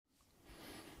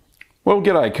Well,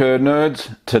 g'day curd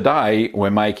nerds. Today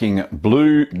we're making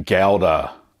Blue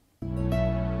Gouda.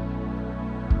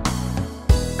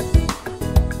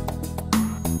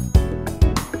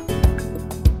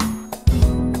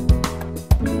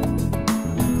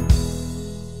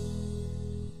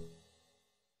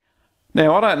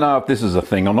 Now, I don't know if this is a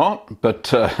thing or not,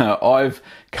 but I've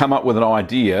come up with an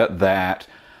idea that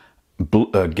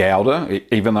Gouda,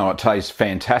 even though it tastes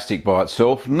fantastic by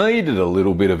itself, needed a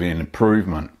little bit of an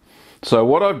improvement. So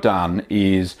what I've done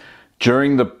is,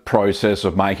 during the process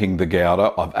of making the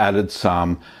Gouda, I've added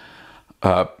some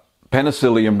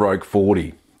Penicillium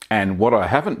Roqueforti. And what I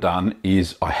haven't done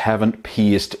is I haven't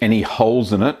pierced any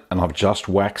holes in it, and I've just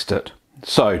waxed it.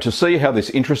 So to see how this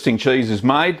interesting cheese is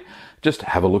made, just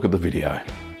have a look at the video.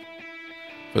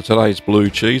 For today's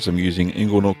blue cheese, I'm using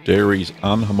Inglenook Dairy's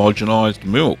unhomogenized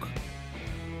milk.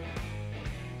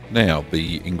 Now,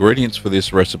 the ingredients for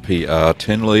this recipe are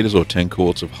 10 litres or 10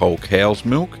 quarts of whole cow's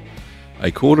milk,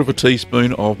 a quarter of a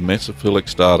teaspoon of Mesophilic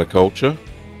starter culture,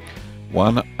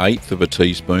 1/8 of a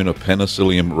teaspoon of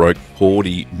Penicillium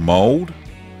Roqueforti mould,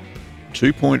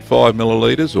 2.5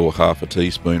 millilitres or half a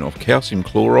teaspoon of calcium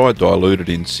chloride diluted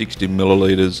in 60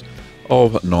 millilitres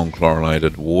of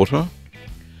non-chlorinated water,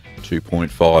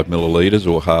 2.5 millilitres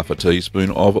or half a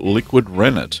teaspoon of liquid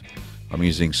rennet. I'm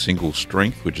using single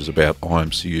strength, which is about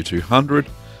IMCU 200,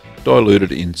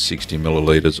 diluted in 60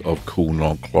 millilitres of cool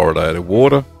non-chlorinated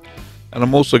water. And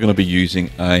I'm also going to be using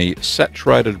a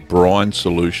saturated brine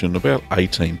solution, about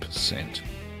 18%.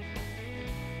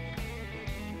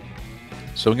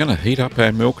 So we're going to heat up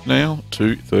our milk now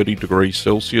to 30 degrees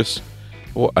Celsius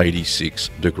or 86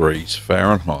 degrees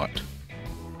Fahrenheit.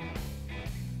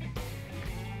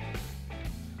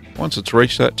 Once it's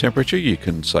reached that temperature, you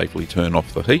can safely turn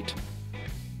off the heat.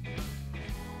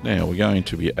 Now we're going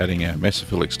to be adding our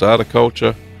Mesophilic starter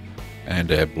culture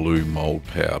and our blue mould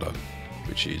powder,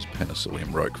 which is Penicillium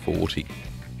Roqueforti.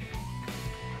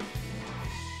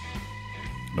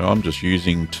 Now I'm just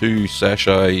using 2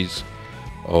 sachets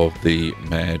of the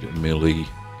Mad Millie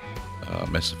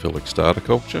Mesophilic starter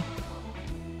culture.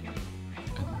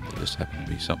 And there just happened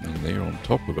to be something there on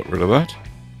top, we got rid of that.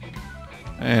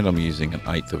 And I'm using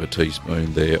 1/8 of a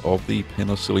teaspoon there of the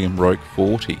Penicillium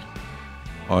Roqueforti.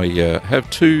 I have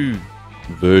 2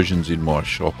 versions in my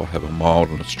shop. I have a mild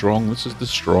and a strong. This is the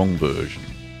strong version.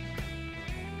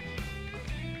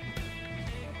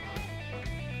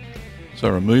 So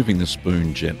removing the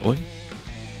spoon gently,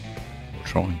 or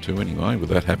trying to anyway,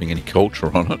 without having any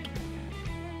culture on it.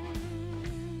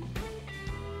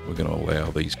 We're going to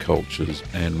allow these cultures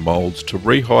and moulds to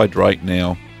rehydrate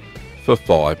now for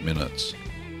 5 minutes.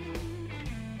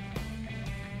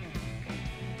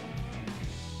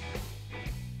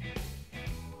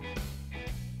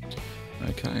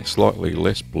 Okay, slightly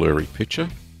less blurry picture.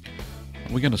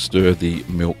 We're going to stir the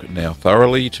milk now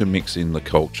thoroughly to mix in the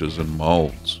cultures and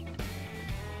moulds.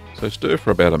 So stir for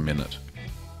about a minute.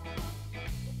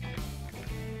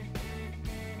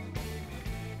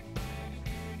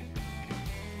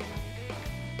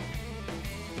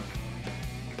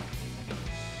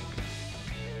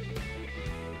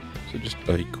 So just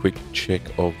a quick check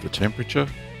of the temperature.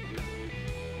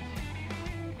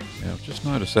 Now I've just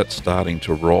noticed that's starting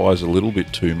to rise a little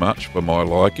bit too much for my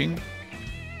liking.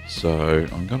 So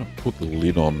I'm going to put the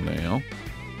lid on now.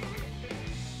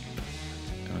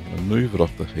 I'm going to move it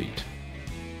off the heat.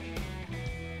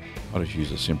 I just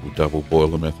use a simple double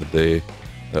boiler method there.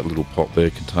 That little pot there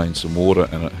contains some water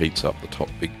and it heats up the top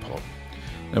big pot.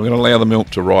 Now we're going to allow the milk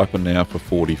to ripen now for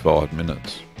 45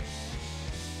 minutes.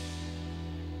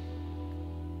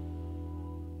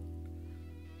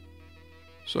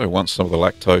 So once some of the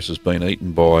lactose has been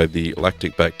eaten by the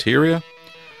lactic bacteria,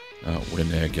 we're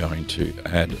now going to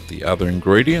add the other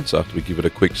ingredients after we give it a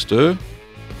quick stir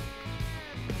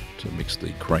to mix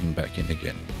the cream back in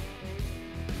again.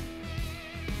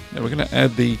 Now we're going to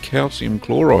add the calcium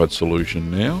chloride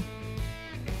solution now.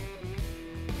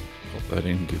 Pop that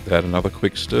in, give that another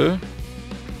quick stir.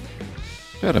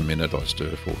 About a minute I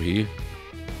stir for here.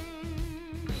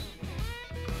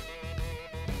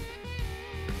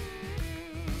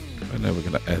 And now we're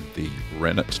going to add the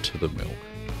rennet to the milk.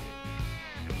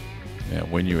 Now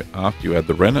after you add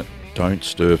the rennet, don't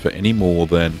stir for any more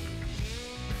than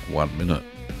 1 minute.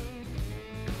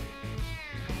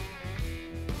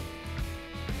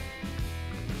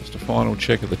 Just a final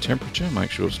check of the temperature,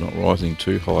 make sure it's not rising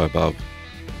too high above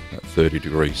that 30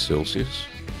 degrees Celsius.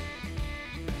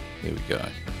 There we go.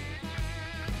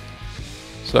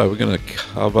 So we're going to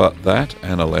cover that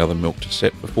and allow the milk to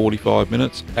set for 45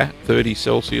 minutes at 30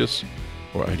 Celsius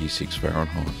or 86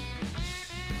 Fahrenheit.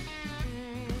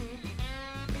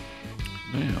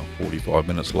 Now Now 45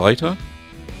 minutes later,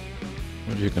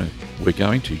 we're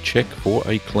going to check for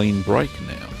a clean break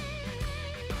now.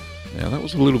 Now that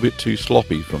was a little bit too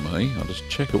sloppy for me. I'll just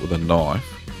check it with a knife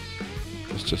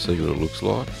just to see what it looks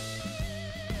like.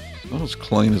 Not as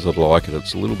clean as I'd like it.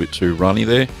 It's a little bit too runny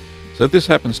there. So if this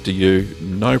happens to you,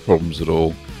 no problems at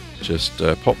all. Just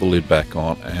pop the lid back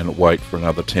on and wait for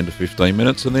another 10 to 15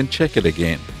 minutes and then check it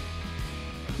again.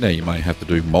 Now you may have to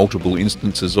do multiple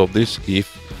instances of this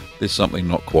if there's something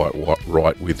not quite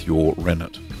right with your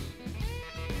rennet.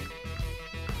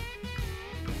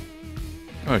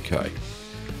 Okay,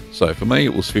 so for me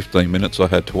it was 15 minutes I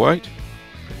had to wait.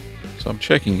 So I'm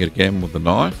checking it again with the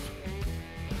knife,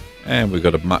 and we've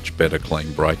got a much better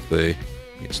clean break there.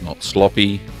 It's not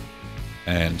sloppy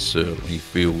and certainly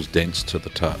feels dense to the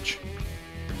touch.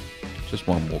 Just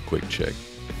one more quick check.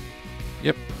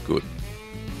 Yep, good.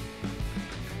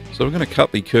 So we're going to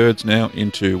cut the curds now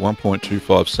into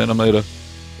 1.25 centimetre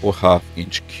or ½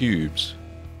 inch cubes.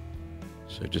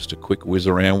 So just a quick whiz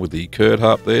around with the curd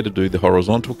harp there to do the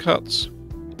horizontal cuts.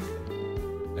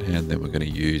 And then we're going to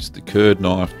use the curd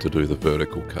knife to do the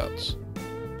vertical cuts.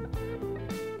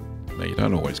 Now you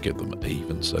don't always get them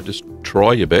even, so just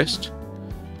try your best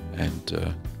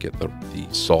and get the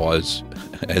size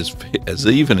as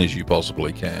even as you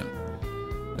possibly can.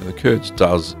 Now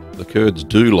the curds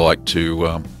do like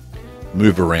to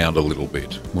move around a little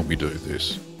bit when we do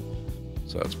this,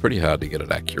 so it's pretty hard to get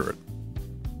it accurate.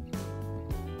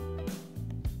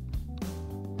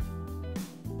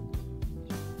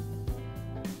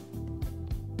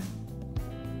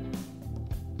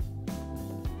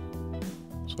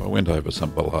 So I went over some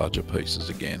of the larger pieces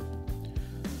again.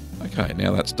 Okay,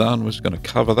 now that's done, we're just going to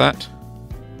cover that,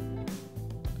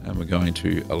 and we're going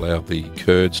to allow the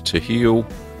curds to heal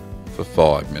for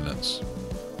 5 minutes.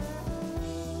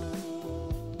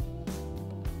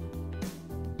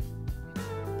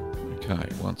 Okay,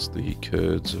 once the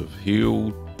curds have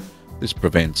healed, this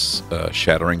prevents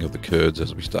shattering of the curds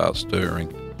as we start stirring.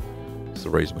 That's the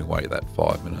reason we wait that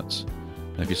 5 minutes.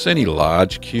 Now if you see any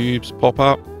large cubes pop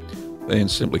up, then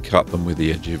simply cut them with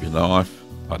the edge of your knife.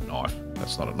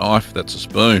 That's not a knife, that's a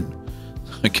spoon.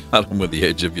 Cut them with the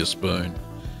edge of your spoon.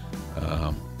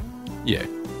 Yeah,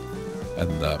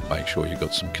 and make sure you've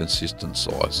got some consistent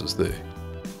sizes there.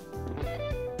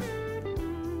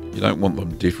 You don't want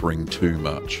them differing too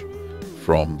much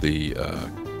from the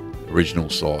original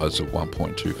size of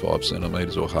 1.25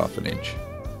 centimetres or ½ inch.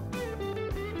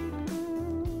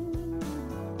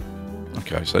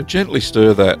 Okay, so gently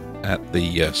stir that at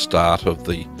the start of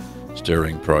the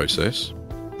stirring process.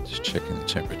 Just checking the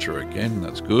temperature again,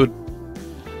 that's good.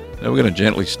 Now we're going to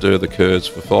gently stir the curds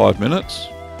for 5 minutes.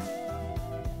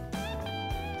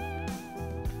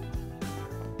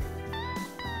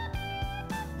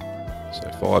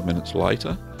 So 5 minutes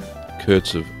later, the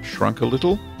curds have shrunk a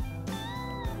little,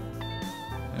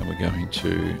 and we're going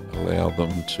to allow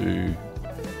them to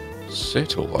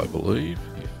settle, I believe,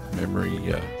 if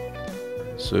memory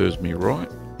serves me right.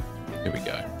 Here we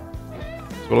go.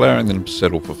 So allowing them to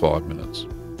settle for 5 minutes.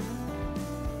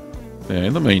 Now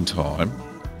in the meantime,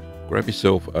 grab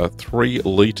yourself 3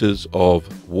 litres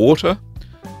of water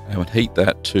and heat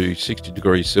that to 60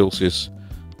 degrees Celsius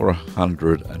or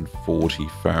 140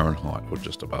 Fahrenheit or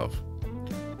just above.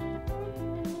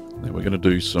 Then we're going to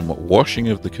do some washing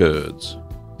of the curds.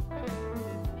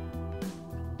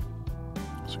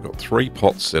 So we've got 3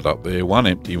 pots set up there, one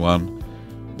empty one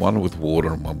with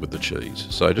water and one with the cheese.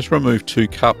 So just remove 2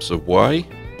 cups of whey.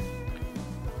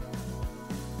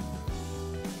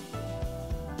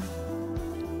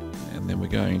 And then we're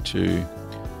going to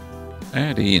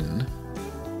add in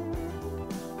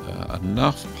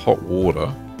enough hot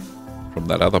water from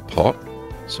that other pot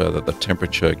so that the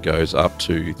temperature goes up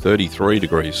to 33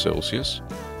 degrees Celsius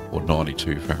or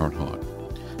 92 Fahrenheit.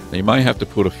 Now you may have to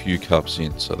put a few cups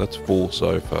in, so that's 4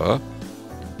 so far.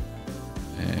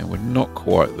 And we're not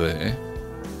quite there.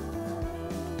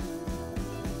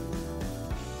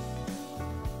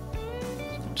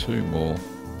 So 2 more.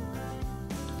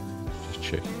 Just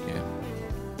check again.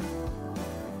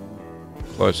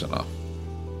 Close enough.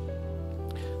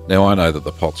 Now I know that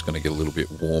the pot's going to get a little bit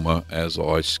warmer as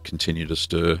I continue to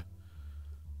stir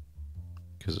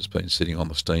because it's been sitting on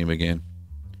the steam again.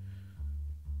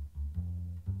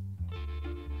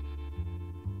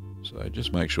 So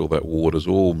just make sure that water's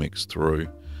all mixed through.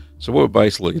 So what we're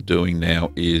basically doing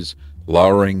now is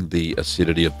lowering the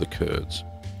acidity of the curds.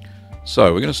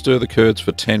 So we're going to stir the curds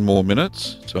for 10 more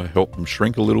minutes to help them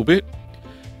shrink a little bit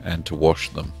and to wash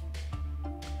them.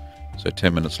 So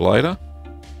 10 minutes later,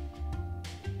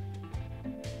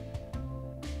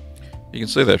 you can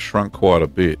see they've shrunk quite a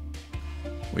bit,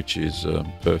 which is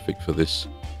perfect for this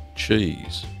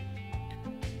cheese.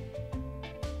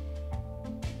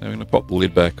 Now we're going to pop the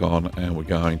lid back on, and we're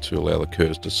going to allow the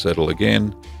curds to settle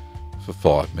again for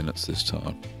 5 minutes this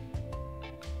time.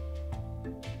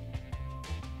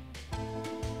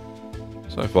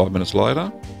 So 5 minutes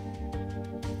later,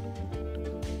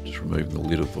 just removing the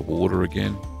lid of the water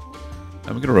again.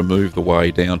 And we're going to remove the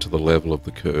whey down to the level of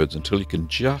the curds until you can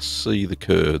just see the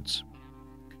curds.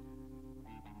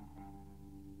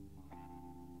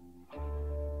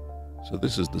 So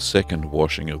this is the second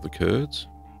washing of the curds.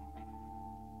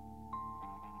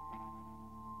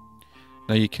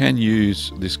 Now you can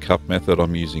use this cup method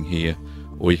I'm using here,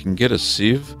 or you can get a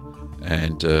sieve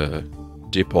and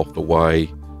dip off the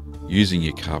whey using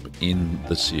your cup in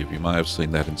the sieve. You may have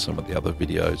seen that in some of the other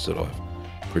videos that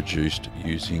I've produced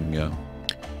using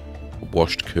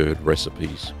washed curd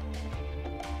recipes.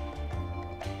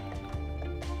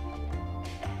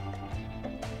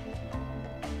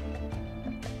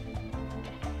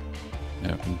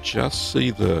 Now I can just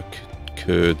see the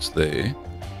curds there.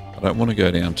 I don't want to go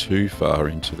down too far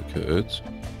into the curds.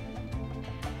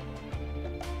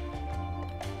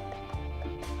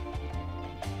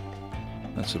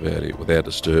 That's about it without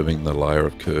disturbing the layer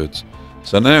of curds.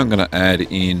 So now I'm going to add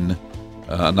in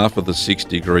enough of the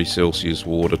 60 degrees Celsius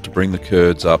water to bring the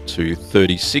curds up to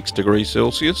 36 degrees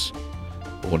Celsius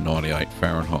or 98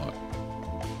 Fahrenheit.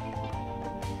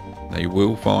 Now you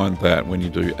will find that when you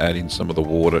do add in some of the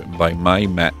water, they may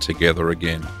mat together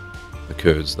again, the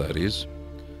curds that is.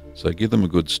 So give them a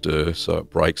good stir so it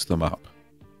breaks them up.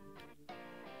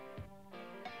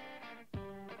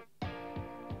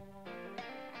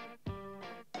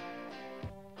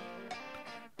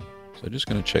 So just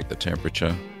going to check the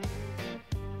temperature,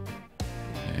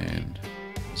 and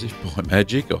as if by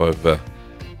magic I've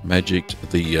magicked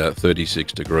the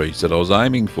 36 degrees that I was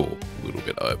aiming for. A little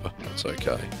bit over, that's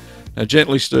okay. Now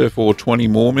gently stir for 20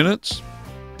 more minutes,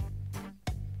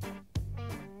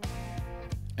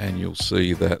 and you'll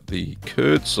see that the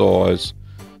curd size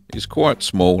is quite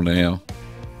small now,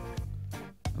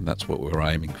 and that's what we're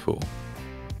aiming for.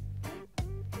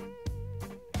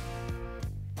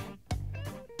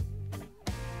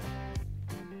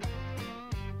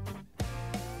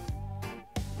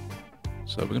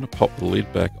 So we're going to pop the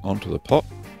lid back onto the pot.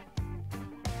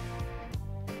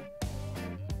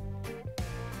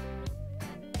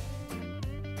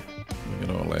 We're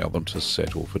going to allow them to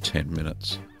settle for 10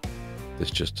 minutes.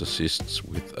 This just assists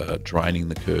with draining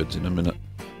the curds in a minute.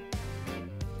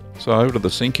 So over to the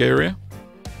sink area,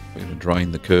 we're going to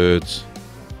drain the curds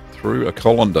through a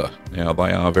colander. Now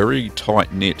they are very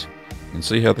tight knit. You can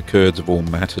see how the curds have all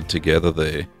matted together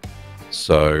there.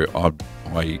 So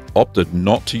I opted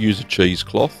not to use a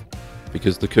cheesecloth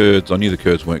because I knew the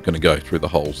curds weren't going to go through the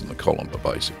holes in the colander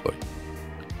basically.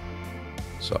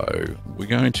 So we're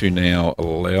going to now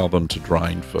allow them to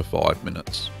drain for 5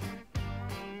 minutes.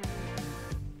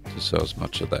 Just so as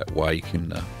much of that whey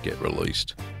can get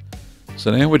released.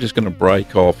 So now we're just going to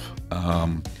break off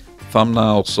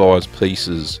thumbnail size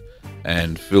pieces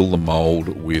and fill the mould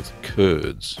with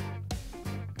curds.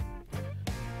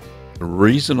 The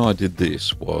reason I did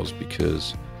this was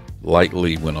because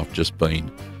lately when I've just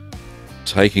been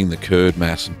taking the curd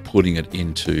mass and putting it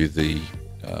into the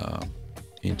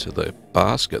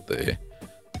basket there,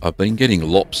 I've been getting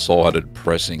lopsided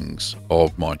pressings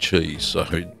of my cheese, so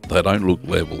they don't look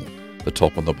level, the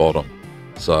top and the bottom.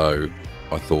 So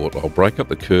I thought I'll break up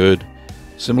the curd,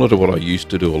 similar to what I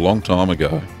used to do a long time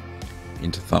ago,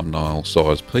 into thumbnail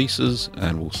size pieces,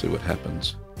 and we'll see what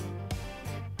happens.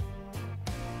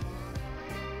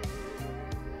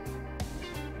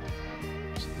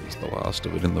 The last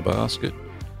of it in the basket,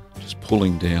 just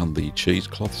pulling down the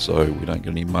cheesecloth so we don't get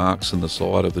any marks in the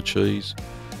side of the cheese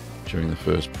during the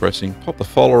first pressing. Pop the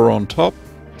follower on top,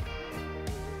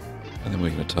 and then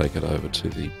we're going to take it over to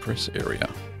the press area.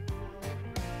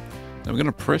 Now we're going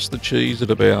to press the cheese at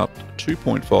about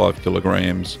 2.5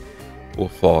 kilograms or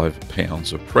 5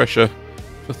 pounds of pressure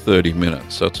for 30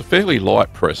 minutes. So it's a fairly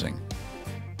light pressing.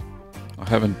 I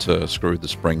haven't screwed the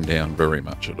spring down very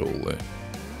much at all there.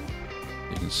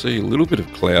 You can see a little bit of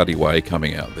cloudy whey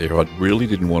coming out there. I really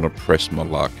didn't want to press my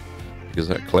luck because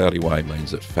that cloudy whey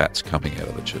means that fat's coming out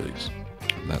of the cheese,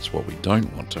 and that's what we don't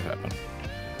want to happen.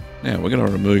 Now we're going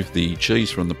to remove the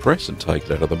cheese from the press and take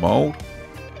it out of the mould.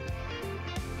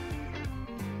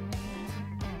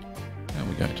 And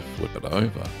we're going to flip it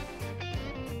over.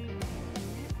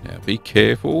 Now be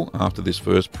careful after this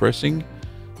first pressing.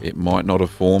 It might not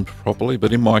have formed properly,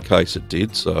 but in my case it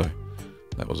did, so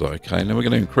that was okay. Now we're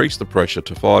going to increase the pressure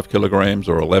to 5 kilograms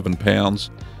or 11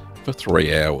 pounds for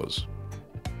 3 hours.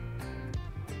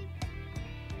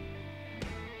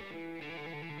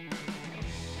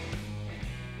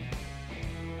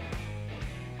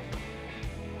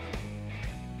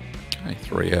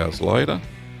 3 hours later.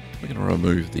 We're going to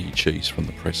remove the cheese from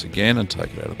the press again and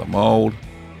take it out of the mould.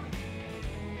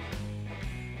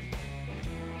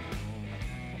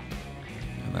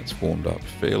 And that's formed up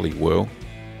fairly well.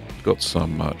 It's got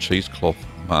some cheesecloth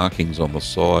markings on the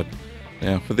side.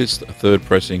 Now for this third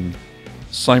pressing,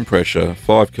 same pressure,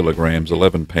 5 kilograms,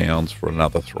 11 pounds for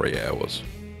another 3 hours.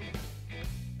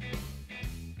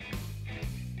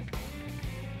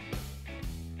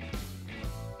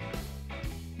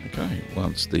 Okay,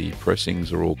 once the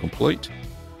pressings are all complete,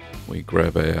 we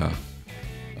grab our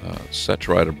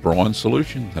saturated brine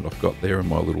solution that I've got there in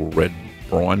my little red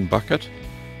brine bucket.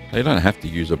 Now, you don't have to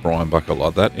use a brine bucket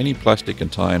like that. Any plastic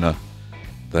container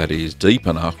that is deep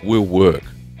enough will work.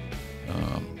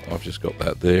 I've just got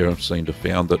that there. I've seemed to have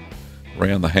found it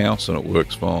around the house and it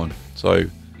works fine. So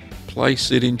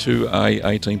place it into a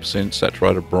 18%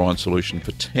 saturated brine solution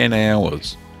for 10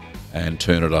 hours and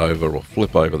turn it over or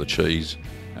flip over the cheese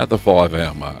at the 5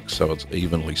 hour mark so it's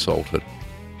evenly salted.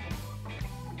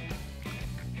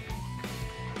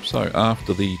 So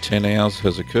after the 10 hours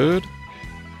has occurred,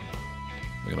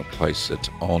 we're going to place it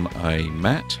on a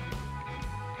mat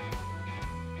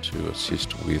to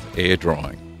assist with air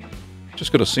drying.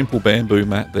 Just got a simple bamboo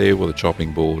mat there with a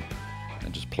chopping board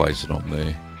and just place it on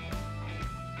there.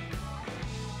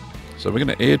 So we're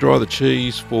going to air dry the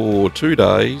cheese for 2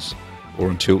 days or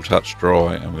until touch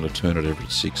dry, and we're going to turn it every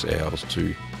 6 hours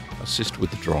to assist with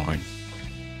the drying.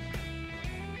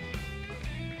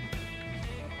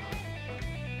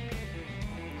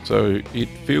 So it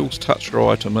feels touch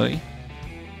dry to me.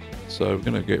 So we're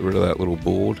going to get rid of that little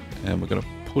board and we're going to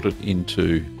put it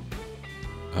into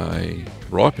a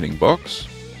ripening box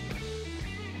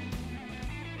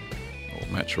or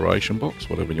maturation box,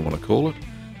 whatever you want to call it.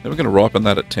 Then we're going to ripen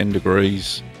that at 10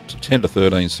 degrees to 10 to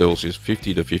 13 Celsius,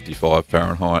 50 to 55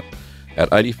 Fahrenheit at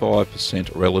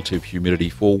 85% relative humidity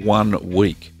for 1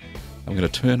 week. I'm going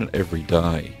to turn it every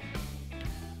day.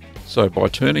 So by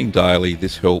turning daily,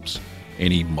 this helps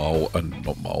any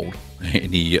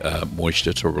any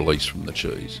moisture to release from the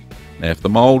cheese. Now if the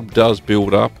mould does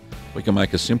build up, we can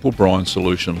make a simple brine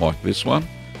solution like this one.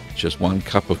 It's just 1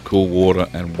 cup of cool water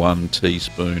and 1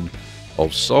 teaspoon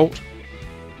of salt,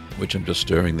 which I'm just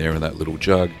stirring there in that little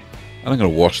jug, and I'm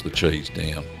going to wash the cheese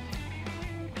down.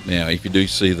 Now if you do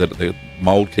see that the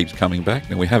mould keeps coming back,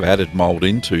 then we have added mould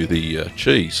into the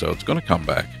cheese, so it's going to come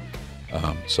back.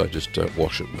 So just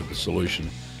wash it with the solution.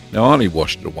 Now I only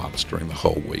washed it once during the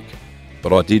whole week,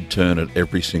 but I did turn it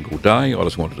every single day. I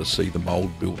just wanted to see the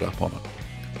mould build up on it.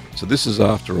 So this is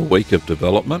after a week of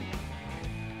development,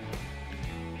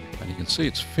 and you can see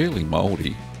it's fairly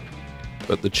mouldy,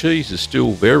 but the cheese is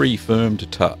still very firm to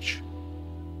touch.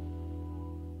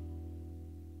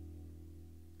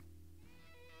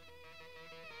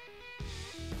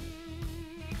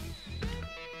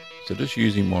 So just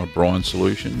using my brine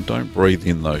solution, don't breathe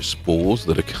in those spores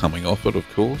that are coming off it, of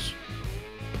course.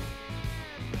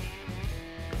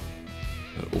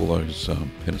 All those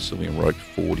Penicillium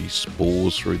Roqueforti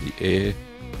spores through the air.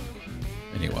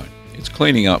 Anyway, it's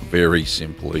cleaning up very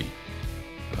simply,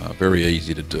 very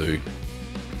easy to do,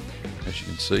 as you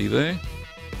can see there.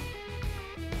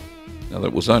 Now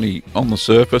that was only on the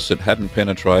surface, it hadn't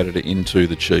penetrated into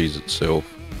the cheese itself,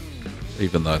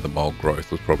 even though the mould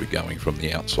growth was probably going from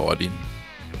the outside in,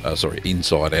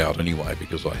 inside out anyway,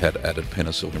 because I had added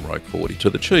Penicillium Roqueforti to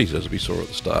the cheese, as we saw at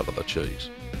the start of the cheese.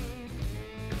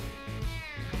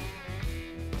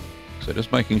 So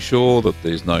just making sure that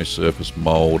there's no surface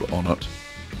mould on it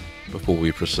before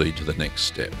we proceed to the next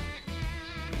step.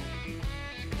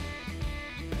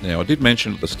 Now I did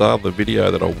mention at the start of the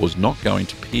video that I was not going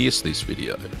to pierce this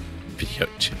pierce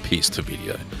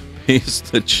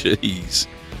the cheese.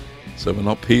 So we're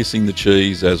not piercing the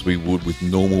cheese as we would with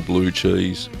normal blue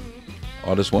cheese.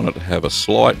 I just want it to have a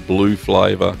slight blue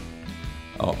flavour.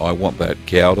 I want that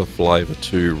Gouda flavour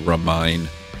to remain.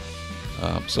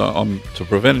 So to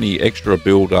prevent any extra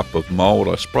build-up of mould,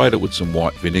 I sprayed it with some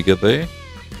white vinegar there.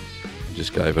 And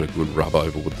just gave it a good rub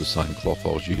over with the same cloth I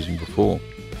was using before.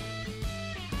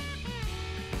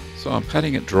 So I'm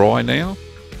patting it dry now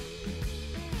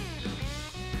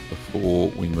before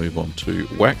we move on to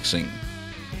waxing.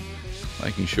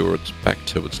 Making sure it's back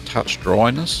to its touch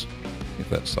dryness, if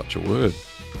that's such a word.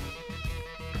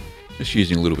 Just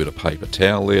using a little bit of paper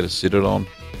towel there to sit it on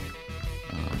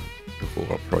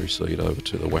before I proceed over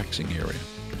to the waxing area.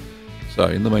 So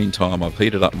in the meantime, I've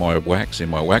heated up my wax in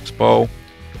my wax bowl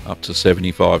up to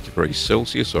 75 degrees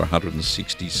Celsius or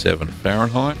 167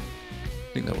 Fahrenheit.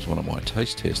 I think that was one of my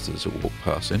taste testers that walked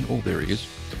past then. Oh, there he is.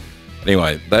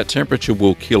 Anyway, that temperature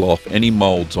will kill off any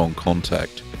moulds on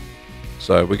contact.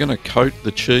 So we're going to coat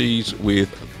the cheese with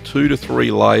 2 to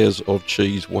 3 layers of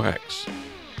cheese wax.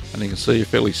 And you can see a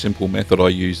fairly simple method I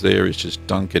use there is just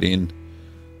dunk it in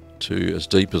to as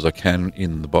deep as I can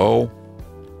in the bowl.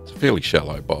 It's a fairly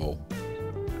shallow bowl.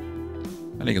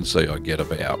 And you can see I get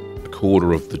about a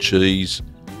quarter of the cheese,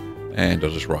 and I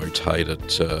just rotate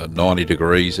it 90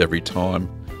 degrees every time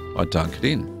I dunk it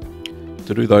in.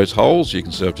 To do those holes, you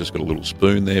can see I've just got a little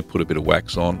spoon there, put a bit of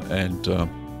wax on and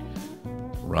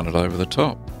run it over the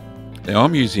top. Now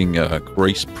I'm using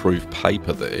grease-proof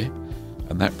paper there,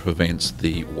 and that prevents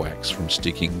the wax from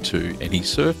sticking to any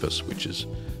surface, which is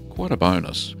quite a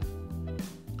bonus.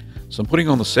 So I'm putting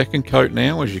on the second coat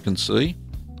now, as you can see.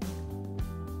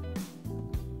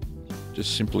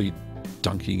 Just simply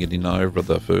dunking it in over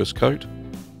the first coat.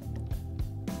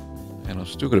 And I've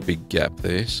still got a big gap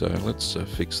there, so let's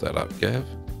fix that up, Gav.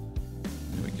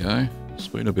 There we go.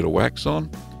 Spoon a bit of wax on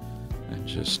and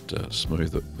just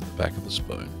smooth it with the back of the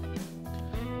spoon.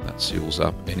 That seals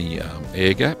up any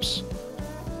air gaps.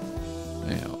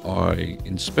 Now I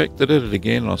inspected it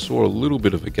again and I saw a little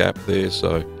bit of a gap there,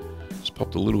 so just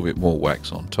popped a little bit more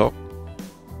wax on top.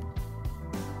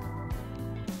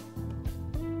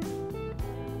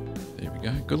 There we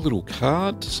go. Got a little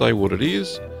card to say what it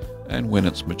is and when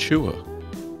it's mature.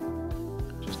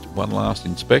 Just one last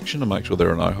inspection to make sure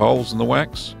there are no holes in the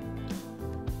wax.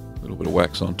 A little bit of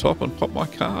wax on top and pop my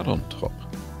card on top.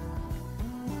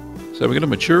 So we're going to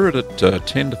mature it at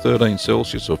 10 to 13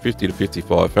 Celsius or 50 to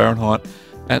 55 Fahrenheit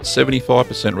at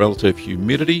 75% relative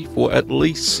humidity for at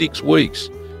least 6 weeks,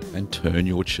 and turn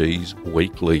your cheese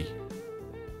weekly.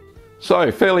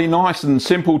 So fairly nice and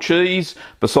simple cheese,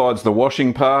 besides the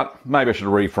washing part. Maybe I should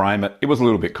reframe it. It was a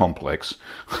little bit complex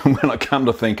when I come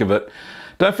to think of it.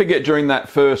 Don't forget during that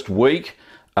first week,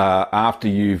 after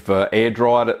you've air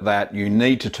dried it, that you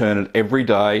need to turn it every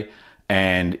day.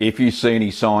 And if you see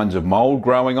any signs of mould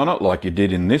growing on it, like you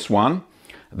did in this one,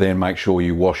 then make sure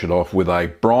you wash it off with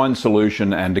a brine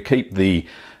solution. And to keep the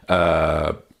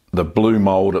blue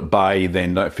mould at bay,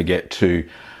 then don't forget to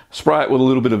spray it with a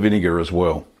little bit of vinegar as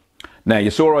well. Now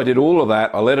you saw I did all of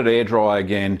that. I let it air dry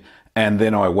again, and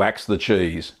then I waxed the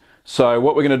cheese. So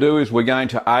what we're going to do is we're going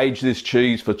to age this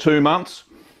cheese for 2 months.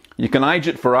 You can age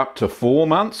it for up to 4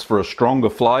 months for a stronger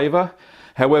flavour.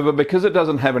 However, because it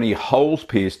doesn't have any holes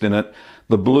pierced in it,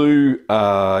 the blue,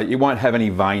 you won't have any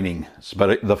veining.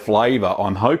 But the flavour,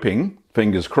 I'm hoping,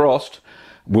 fingers crossed,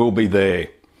 will be there.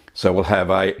 So we'll have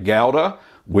a Gouda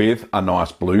with a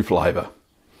nice blue flavour.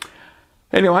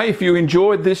 Anyway, if you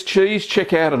enjoyed this cheese,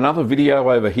 check out another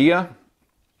video over here.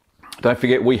 Don't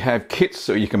forget we have kits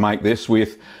so you can make this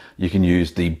with. You can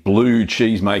use the blue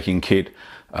cheese making kit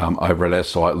over at our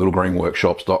site,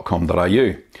 littlegreenworkshops.com.au.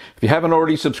 If you haven't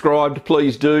already subscribed,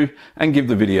 please do, and give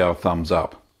the video a thumbs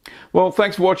up. Well,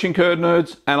 thanks for watching, Curd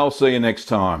Nerds, and I'll see you next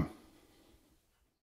time.